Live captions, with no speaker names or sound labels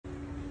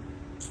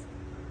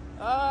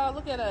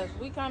look at us.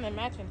 We kind of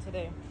matching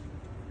today.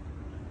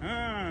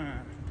 Oh,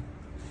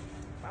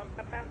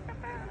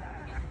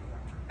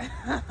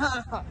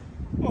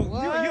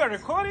 you are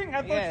recording?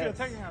 I thought Yes. you were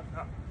taking a...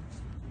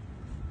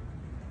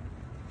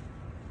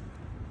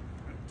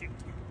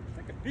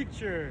 Take a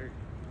picture.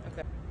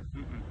 Okay.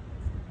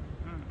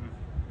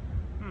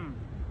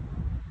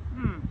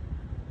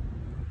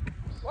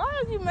 Why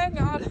are you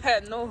making all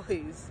that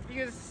noise?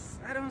 Because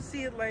I don't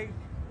see it like...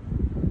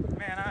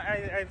 Man,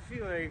 I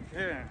feel like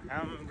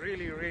I'm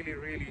really, really,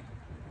 really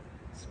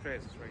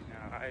stressed right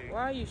now.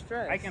 Why are you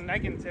stressed? I can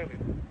tell it.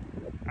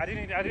 I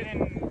didn't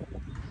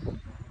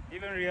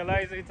even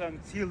realize it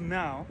until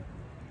now.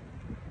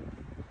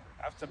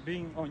 After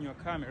being on your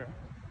camera,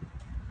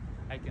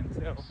 I can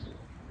tell.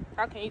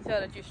 How can you tell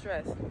that you're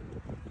stressed?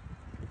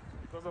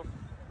 Because of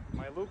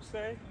my looks,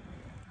 say.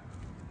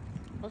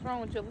 What's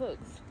wrong with your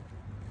looks?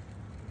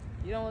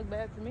 You don't look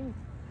bad to me.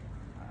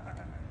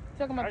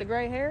 Talking about the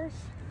gray hairs?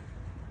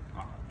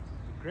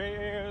 Gray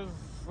hairs,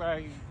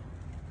 like,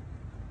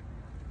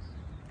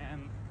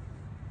 and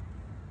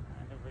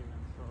I never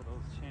even saw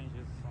those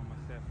changes on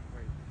myself.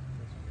 Wait,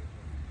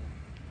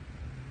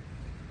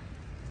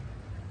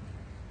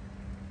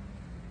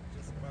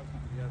 just about on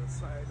the other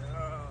side.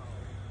 Oh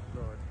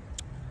Lord,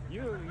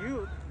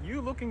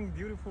 you looking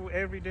beautiful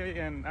every day,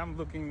 and I'm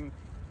looking.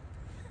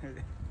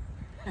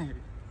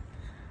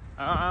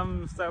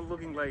 I'm start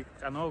looking like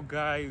an old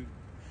guy.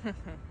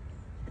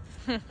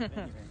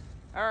 Anyway.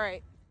 All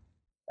right.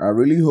 I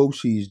really hope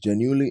she's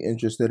genuinely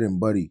interested in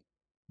Buddy,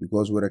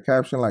 because with a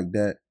caption like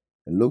that,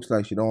 it looks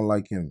like she don't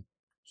like him.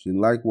 She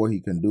like what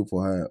he can do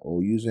for her,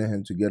 or using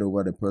him to get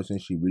over the person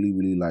she really,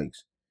 really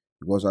likes.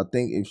 Because I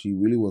think if she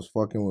really was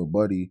fucking with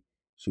Buddy,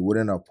 she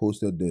wouldn't have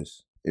posted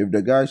this. If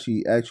the guy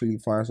she actually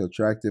finds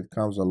attractive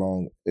comes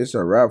along, it's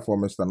a wrap for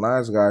Mr.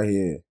 Nice Guy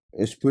here.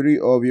 It's pretty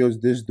obvious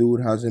this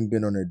dude hasn't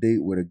been on a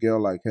date with a girl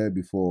like her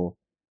before,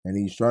 and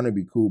he's trying to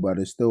be cool, but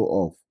it's still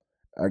off.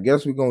 I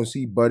guess we're gonna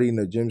see Buddy in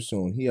the gym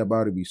soon. He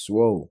about to be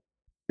swole.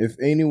 If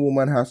any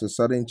woman has a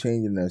sudden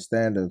change in their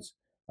standards,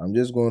 I'm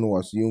just going to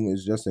assume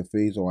it's just a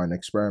phase or an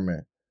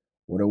experiment.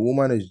 When a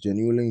woman is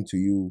genuinely into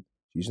you,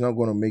 she's not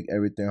going to make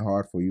everything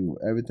hard for you.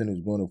 Everything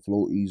is going to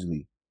flow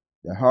easily.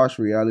 The harsh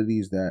reality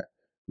is that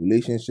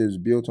relationships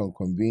built on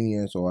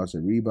convenience or as a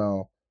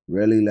rebound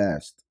rarely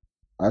last.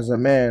 As a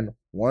man,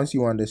 once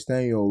you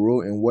understand your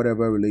role in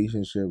whatever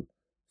relationship,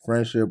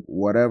 friendship,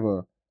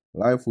 whatever,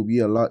 life will be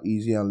a lot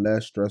easier and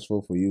less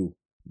stressful for you.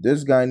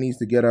 This guy needs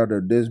to get out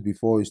of this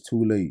before it's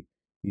too late.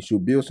 He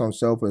should build some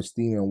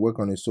self-esteem and work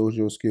on his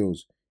social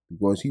skills,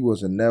 because he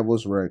was a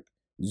nervous wreck.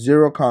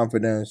 Zero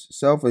confidence,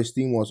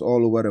 self-esteem was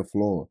all over the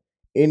floor.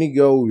 Any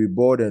girl will be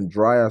bored and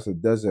dry as a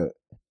desert.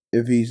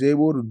 If he's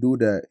able to do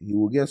that, he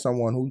will get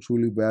someone who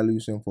truly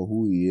values him for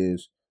who he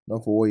is,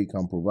 not for what he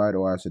can provide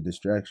or as a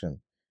distraction.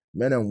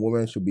 Men and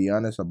women should be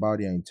honest about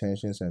their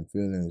intentions and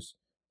feelings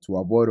to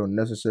avoid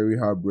unnecessary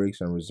heartbreaks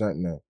and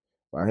resentment.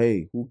 But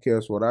hey, who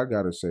cares what I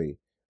gotta say?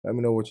 Let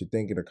me know what you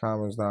think in the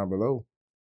comments down below.